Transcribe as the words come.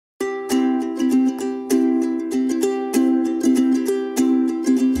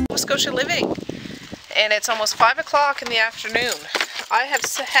Scotia living, and it's almost 5 o'clock in the afternoon. I have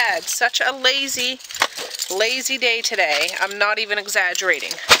had such a lazy day today. I'm not even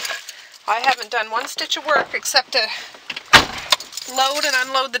exaggerating. I haven't done one stitch of work except to load and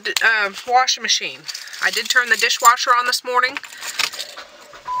unload the washing machine. I did turn the dishwasher on this morning,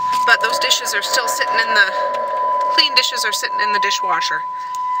 but those dishes are still sitting in the, clean dishes are sitting in the dishwasher.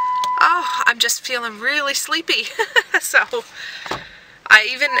 Oh, I'm just feeling really sleepy. So I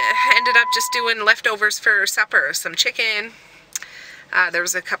even ended up just doing leftovers for supper. Some chicken. There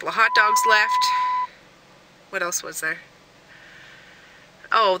was a couple of hot dogs left. What else was there?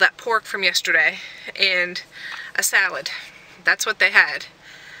 Oh, that pork from yesterday. And a salad. That's what they had.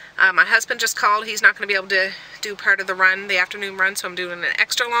 My husband just called. He's not going to be able to do part of the run, the afternoon run, so I'm doing an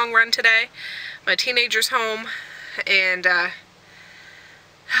extra long run today. My teenager's home. And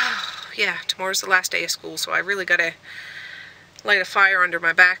yeah, tomorrow's the last day of school, so I really got to light a fire under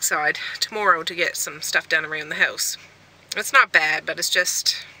my backside tomorrow to get some stuff done around the house. It's not bad, but it's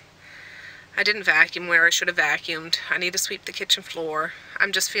just, I didn't vacuum where I should have vacuumed. I need to sweep the kitchen floor.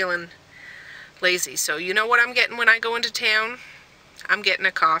 I'm just feeling lazy. So you know what I'm getting when I go into town? I'm getting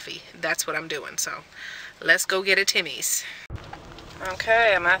a coffee. That's what I'm doing. So let's go get a Timmy's.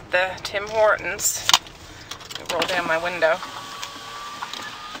 Okay, I'm at the Tim Hortons. Roll down my window.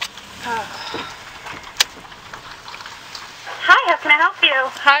 Hi, how can I help you?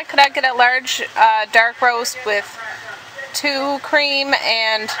 Hi, could I get a large dark roast with 2 cream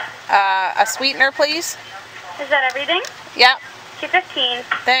and a sweetener, please? Is that everything? Yeah. $2.15.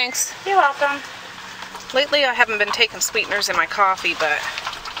 Thanks. You're welcome. Lately I haven't been taking sweeteners in my coffee, but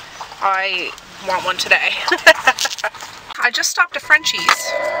I want one today. I just stopped at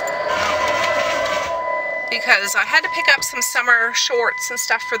Frenchy's because I had to pick up some summer shorts and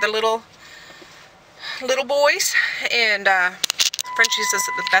stuff for the little boys, and Frenchy's is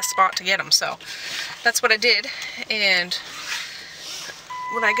the best spot to get them, so that's what I did. And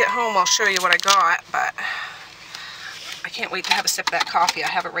when I get home I'll show you what I got, but I can't wait to have a sip of that coffee. I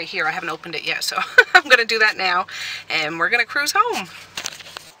have it right here. I haven't opened it yet, so I'm gonna do that now, and we're gonna cruise home.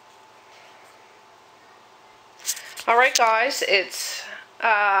 Alright guys, it's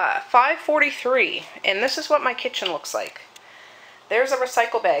 5:43, and this is what my kitchen looks like. There's a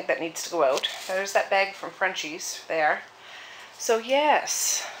recycle bag that needs to go out. There's that bag from Frenchy's there. So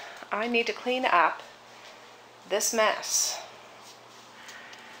yes, I need to clean up this mess.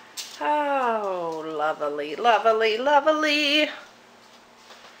 Oh, lovely, lovely, lovely.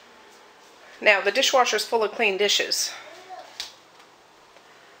 Now, the dishwasher's full of clean dishes.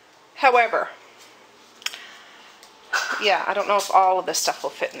 However, yeah, I don't know if all of this stuff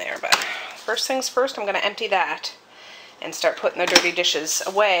will fit in there, but first things first, I'm going to empty that and start putting the dirty dishes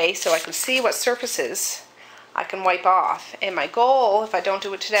away so I can see what surfaces I can wipe off. And my goal, if I don't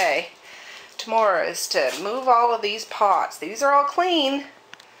do it today, tomorrow, is to move all of these pots. These are all clean.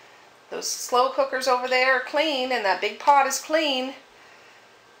 Those slow cookers over there are clean, and that big pot is clean,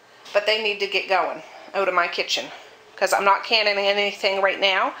 but they need to get going out of my kitchen because I'm not canning anything right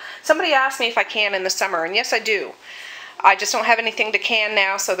now. Somebody asked me if I can in the summer, and yes I do. I just don't have anything to can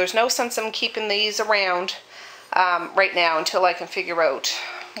now, so there's no sense in keeping these around right now until I can figure out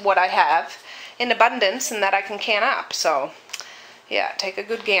what I have in abundance and that I can can up. So yeah, take a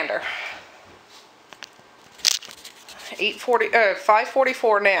good gander.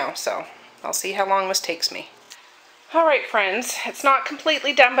 5:44 now, so I'll see how long this takes me. Alright friends, it's not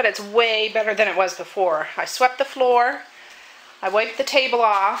completely done, but it's way better than it was before. I swept the floor, I wiped the table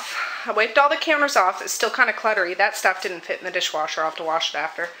off, I wiped all the counters off. It's still kind of cluttery. That stuff didn't fit in the dishwasher. I'll have to wash it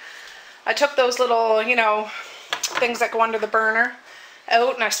after. I took those little, you know, things that go under the burner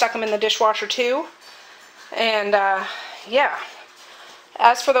out, and I stuck them in the dishwasher too. And yeah,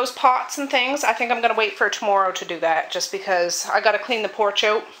 as for those pots and things, I think I'm going to wait for tomorrow to do that, just because I got to clean the porch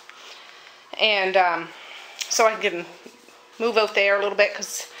out, and so I can move out there a little bit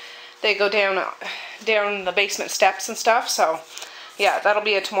because they go down the basement steps and stuff. So yeah, that'll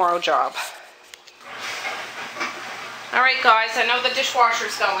be a tomorrow job. Alright guys, I know the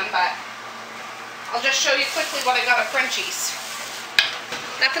dishwasher's going, but I'll just show you quickly what I got at Frenchy's.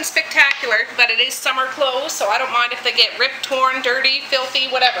 Nothing spectacular, but it is summer clothes, so I don't mind if they get ripped, torn, dirty, filthy,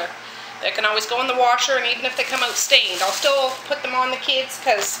 whatever. They can always go in the washer, and even if they come out stained, I'll still put them on the kids,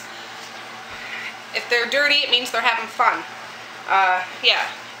 because if they're dirty, it means they're having fun. Yeah,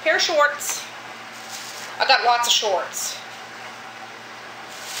 pair of shorts. I got lots of shorts.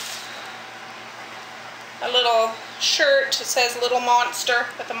 A little shirt, it says Little Monster,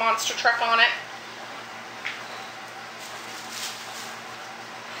 with the monster truck on it.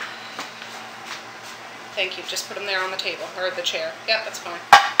 Thank you, just put them there on the table, or the chair. Yeah, that's fine.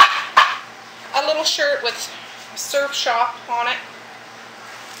 a little shirt with surf shop on it.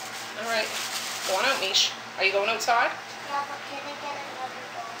 Alright, go on out, Mish. Are you going outside? Yeah, but can I get another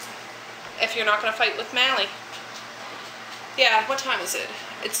dog? If you're not going to fight with Mally. Yeah, what time is it?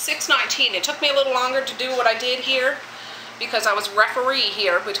 It's 6:19. It took me a little longer to do what I did here because I was referee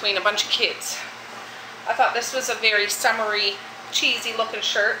here between a bunch of kids. I thought this was a very summery, cheesy looking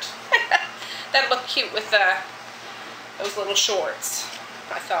shirt. That looked cute with those little shorts,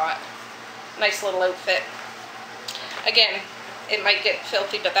 I thought. Nice little outfit. Again, it might get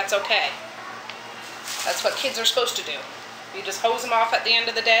filthy, but that's okay. That's what kids are supposed to do. You just hose them off at the end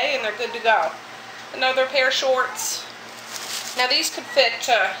of the day and they're good to go. Another pair of shorts. Now these could fit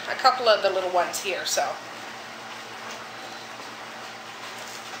a couple of the little ones here, so.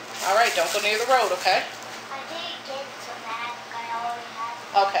 Alright, don't go near the road, okay? I didn't get so bad. I already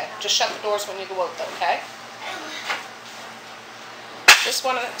had it. Okay, just shut the doors when you go out though, okay? This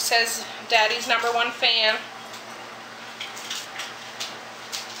one says Daddy's #1 fan.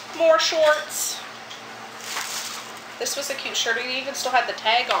 More shorts. This was a cute shirt. It even still had the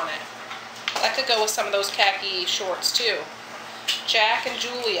tag on it. That could go with some of those khaki shorts too. Jack and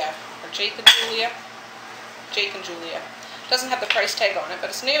Julia, or Jake and Julia. Jake and Julia. Doesn't have the price tag on it, but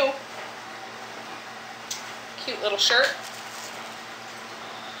it's new. Cute little shirt.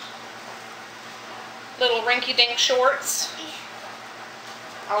 Little rinky-dink shorts.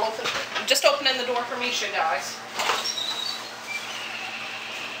 I'm just opening the door for Misha, guys.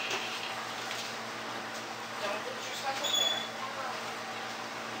 Don't put your stuff up there.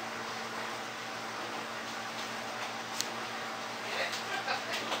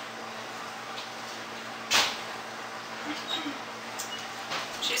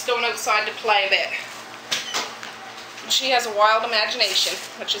 She's going outside to play a bit. She has a wild imagination,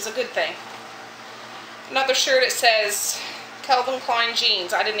 which is a good thing. Another shirt, it says Calvin Klein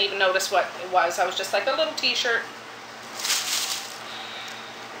jeans. I didn't even notice what it was. I was just like a little t-shirt.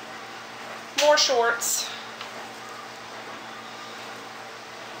 More shorts.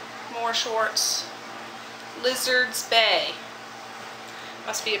 More shorts. Lizard's Bay.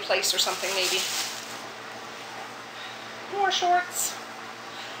 Must be a place or something maybe. More shorts.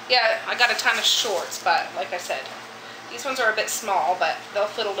 Yeah, I got a ton of shorts, but like I said, these ones are a bit small, but they'll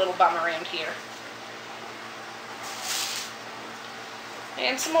fit a little bum around here.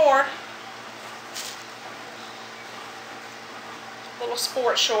 And some more. Little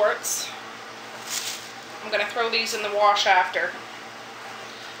sport shorts. I'm going to throw these in the wash after.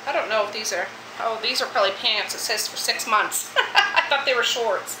 I don't know if these are, oh, these are probably pants. It says for 6 months. I thought they were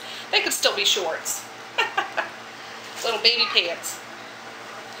shorts. They could still be shorts. Little baby pants.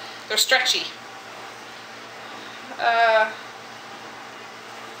 They're stretchy.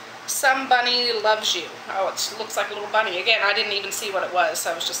 Some bunny loves you. Oh, it looks like a little bunny. Again, I didn't even see what it was.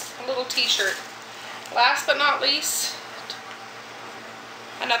 So it was just a little t-shirt. Last but not least,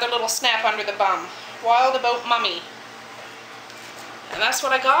 another little snap under the bum. Wild About Mummy. And that's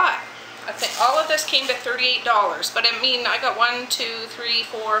what I got. I think all of this came to $38. But I mean, I got 1, 2, 3,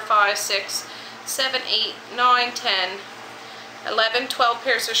 4, 5, 6, 7, 8, 9, 10, 11, 12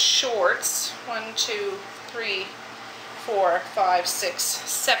 pairs of shorts. 1, 2, 3, 4, 5, 6,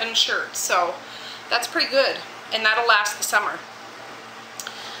 7 shirts. So that's pretty good. And that'll last the summer.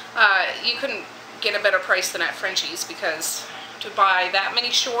 You couldn't get a better price than at Frenchy's, because to buy that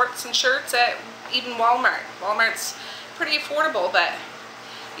many shorts and shirts at even Walmart. Walmart's pretty affordable, but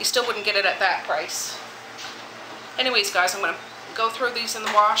you still wouldn't get it at that price. Anyways, guys, I'm going to go throw these in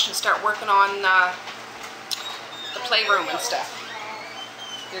the wash and start working on the playroom and stuff.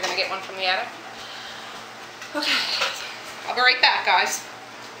 You're going to get one from the attic? Okay. I'll be right back, guys.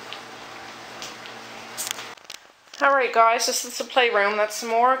 Alright, guys, this is the playroom. That's some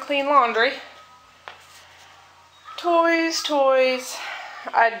more clean laundry. Toys, toys.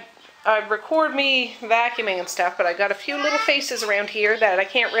 I'd record me vacuuming and stuff, but I got a few little faces around here that I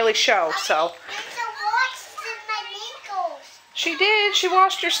can't really show, so. She did. She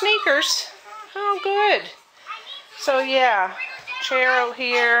washed your sneakers. Oh, good. So, yeah. Chair out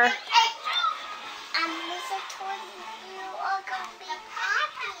here.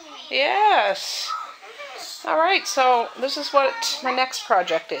 Yes. Alright, so this is what my next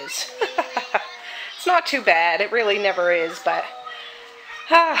project is. It's not too bad. It really never is, but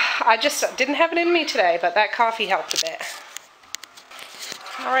I just didn't have it in me today, but that coffee helped a bit.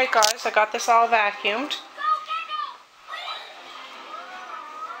 Alright, guys, I got this all vacuumed.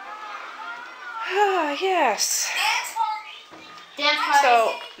 Yes.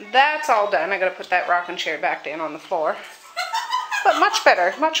 So that's all done. I gotta put that rocking chair back down on the floor. But much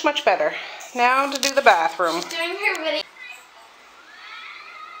better, much, much better. Now to do the bathroom.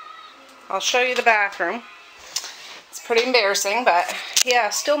 I'll show you the bathroom. It's pretty embarrassing, but yeah,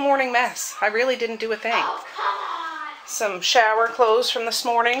 still morning mess. I really didn't do a thing. Some shower clothes from this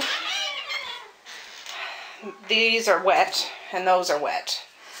morning. These are wet, and those are wet.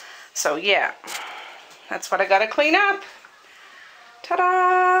 So yeah, that's what I gotta clean up.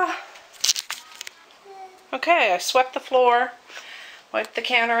 Ta-da! Okay, I swept the floor, wiped the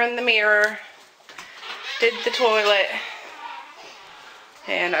counter and the mirror, did the toilet,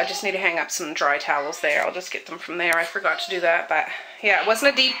 and I just need to hang up some dry towels there. I'll just get them from there. I forgot to do that, but yeah, it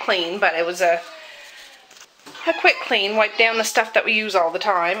wasn't a deep clean, but it was a quick clean. Wipe down the stuff that we use all the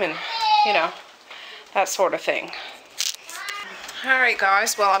time, and you know, that sort of thing. Alright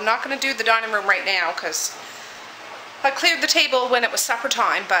guys, well I'm not going to do the dining room right now because I cleared the table when it was supper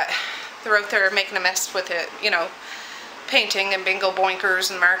time, but they're out there making a mess with it, you know, painting and bingo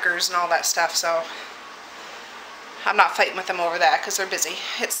boinkers and markers and all that stuff, so I'm not fighting with them over that because they're busy.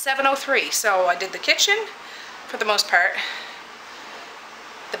 It's 7:03, so I did the kitchen for the most part,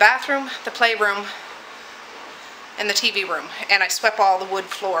 the bathroom, the playroom, and the TV room, and I swept all the wood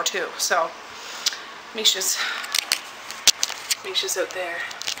floor too. So Misha's out there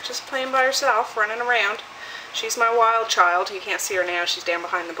just playing by herself, running around. She's my wild child. You can't see her now, she's down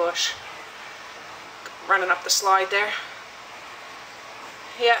behind the bush, running up the slide there.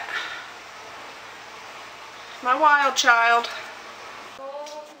 Yeah, my wild child.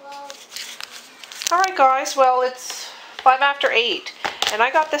 Alright guys, well it's 8:05, and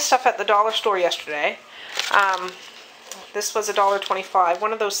I got this stuff at the dollar store yesterday. This was $1.25.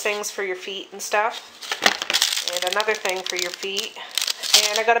 One of those things for your feet and stuff, and another thing for your feet,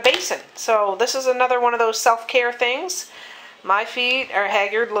 and I got a basin. So this is another one of those self-care things. My feet are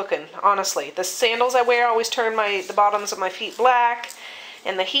haggard looking, honestly. The sandals I wear always turn the bottoms of my feet black,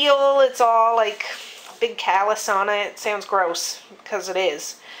 and the heel, it's all like a big callus on it. It sounds gross, because it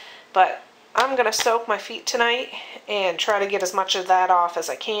is. But I'm going to soak my feet tonight and try to get as much of that off as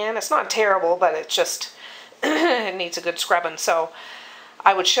I can. It's not terrible, but it's just, it needs a good scrubbing. So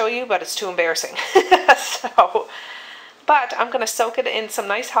I would show you, but it's too embarrassing. But I'm going to soak it in some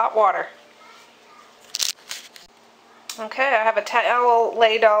nice hot water. Okay, I have a towel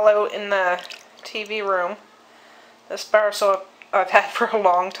laid all out in the TV room. This bar soap I've had for a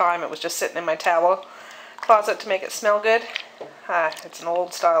long time. It was just sitting in my towel closet to make it smell good. It's an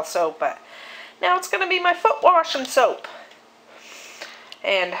old style soap, but now it's going to be my foot washing soap.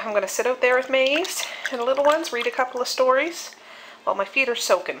 And I'm going to sit out there with Maze and the little ones, read a couple of stories while my feet are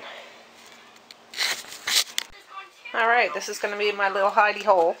soaking. Alright, this is going to be my little hidey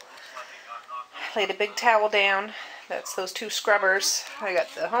hole. I laid a big towel down. That's those two scrubbers. I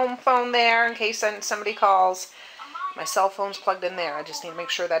got the home phone there in case somebody calls. My cell phone's plugged in there. I just need to make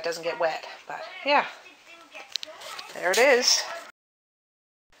sure that doesn't get wet. But yeah, there it is.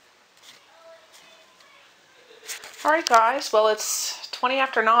 Alright guys, well it's 20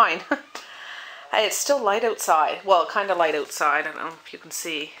 after 9. It's still light outside. Well, kind of light outside. I don't know if you can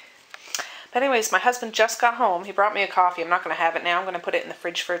see. But anyways, my husband just got home. He brought me a coffee. I'm not going to have it now. I'm going to put it in the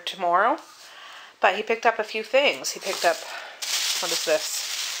fridge for tomorrow. But he picked up a few things. He picked up, what is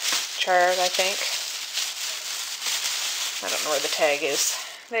this? Chard, I think. I don't know where the tag is.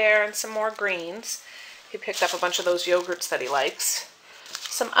 There, and some more greens. He picked up a bunch of those yogurts that he likes.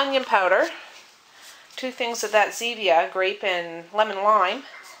 Some onion powder. 2 things of that Zevia, grape and lemon lime.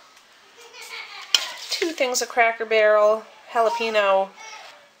 2 things of Cracker Barrel, jalapeno.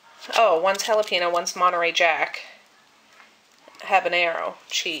 Oh, one's jalapeno, one's Monterey Jack. Habanero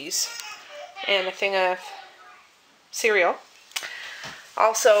cheese. And a thing of cereal.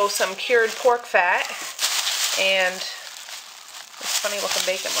 Also some cured pork fat. And this funny looking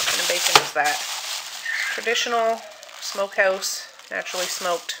bacon. What kind of bacon is that? Traditional smokehouse, naturally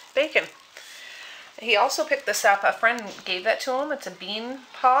smoked bacon. He also picked this up. A friend gave that to him. It's a bean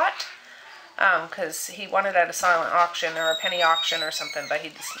pot. Because he won it at a silent auction or a penny auction or something, but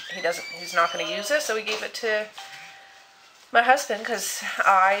he's not going to use it, so he gave it to my husband because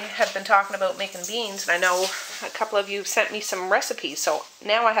I have been talking about making beans, and I know a couple of you sent me some recipes, so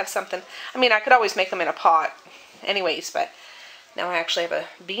now I have something. I mean, I could always make them in a pot anyways, but now I actually have a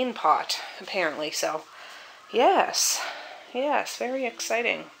bean pot apparently, so yes, very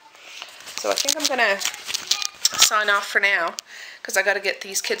exciting. So I think I'm going to sign off for now, because I got to get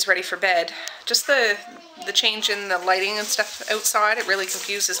these kids ready for bed. Just the change in the lighting and stuff outside, it really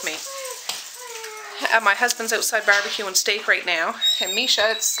confuses me. My husband's outside barbecuing steak right now, and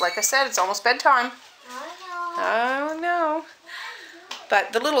Misha, it's like I said, it's almost bedtime. Oh no.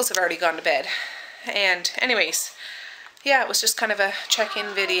 But the littles have already gone to bed. And anyways, yeah, it was just kind of a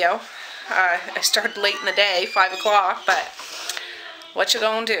check-in video. I started late in the day, 5 o'clock, but what you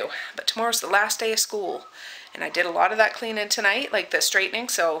gonna do? But tomorrow's the last day of school, and I did a lot of that cleaning tonight, like the straightening,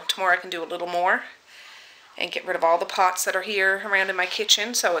 so tomorrow I can do a little more and get rid of all the pots that are here around in my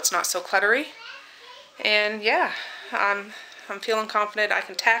kitchen so it's not so cluttery. And yeah, I'm feeling confident I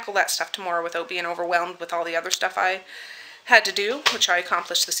can tackle that stuff tomorrow without being overwhelmed with all the other stuff I had to do, which I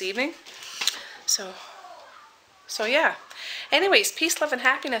accomplished this evening. So yeah. Anyways, peace, love, and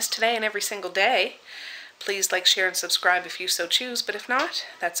happiness today and every single day. Please like, share, and subscribe if you so choose, but if not,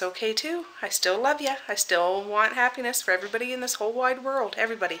 that's okay too. I still love you. I still want happiness for everybody in this whole wide world.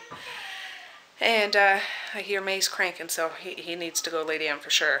 Everybody. And I hear May's cranking, so he needs to go lay down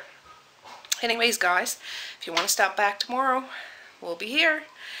for sure. Anyways, guys, if you want to stop back tomorrow, we'll be here.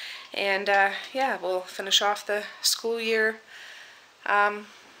 And yeah, we'll finish off the school year,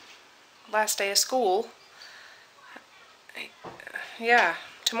 last day of school. Yeah,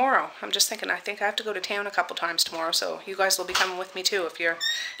 tomorrow. I'm just thinking, I think I have to go to town a couple times tomorrow, so you guys will be coming with me too if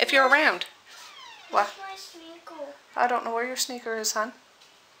you're around. What? My sneaker. I don't know where your sneaker is, hon.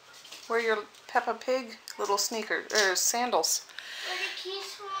 Where your Peppa Pig little sneaker sandals. But it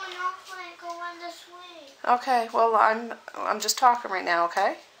keeps falling off when I go on the swing. Okay, well I'm just talking right now,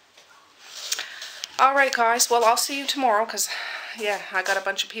 okay? Alright guys, well I'll see you tomorrow because yeah, I got a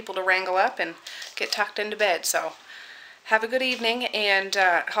bunch of people to wrangle up and get tucked into bed, so have a good evening. And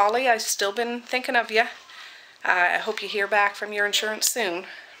Holly, I've still been thinking of you. I hope you hear back from your insurance soon.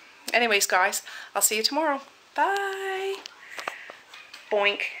 Anyways guys, I'll see you tomorrow. Bye.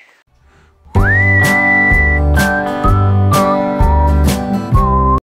 Boink.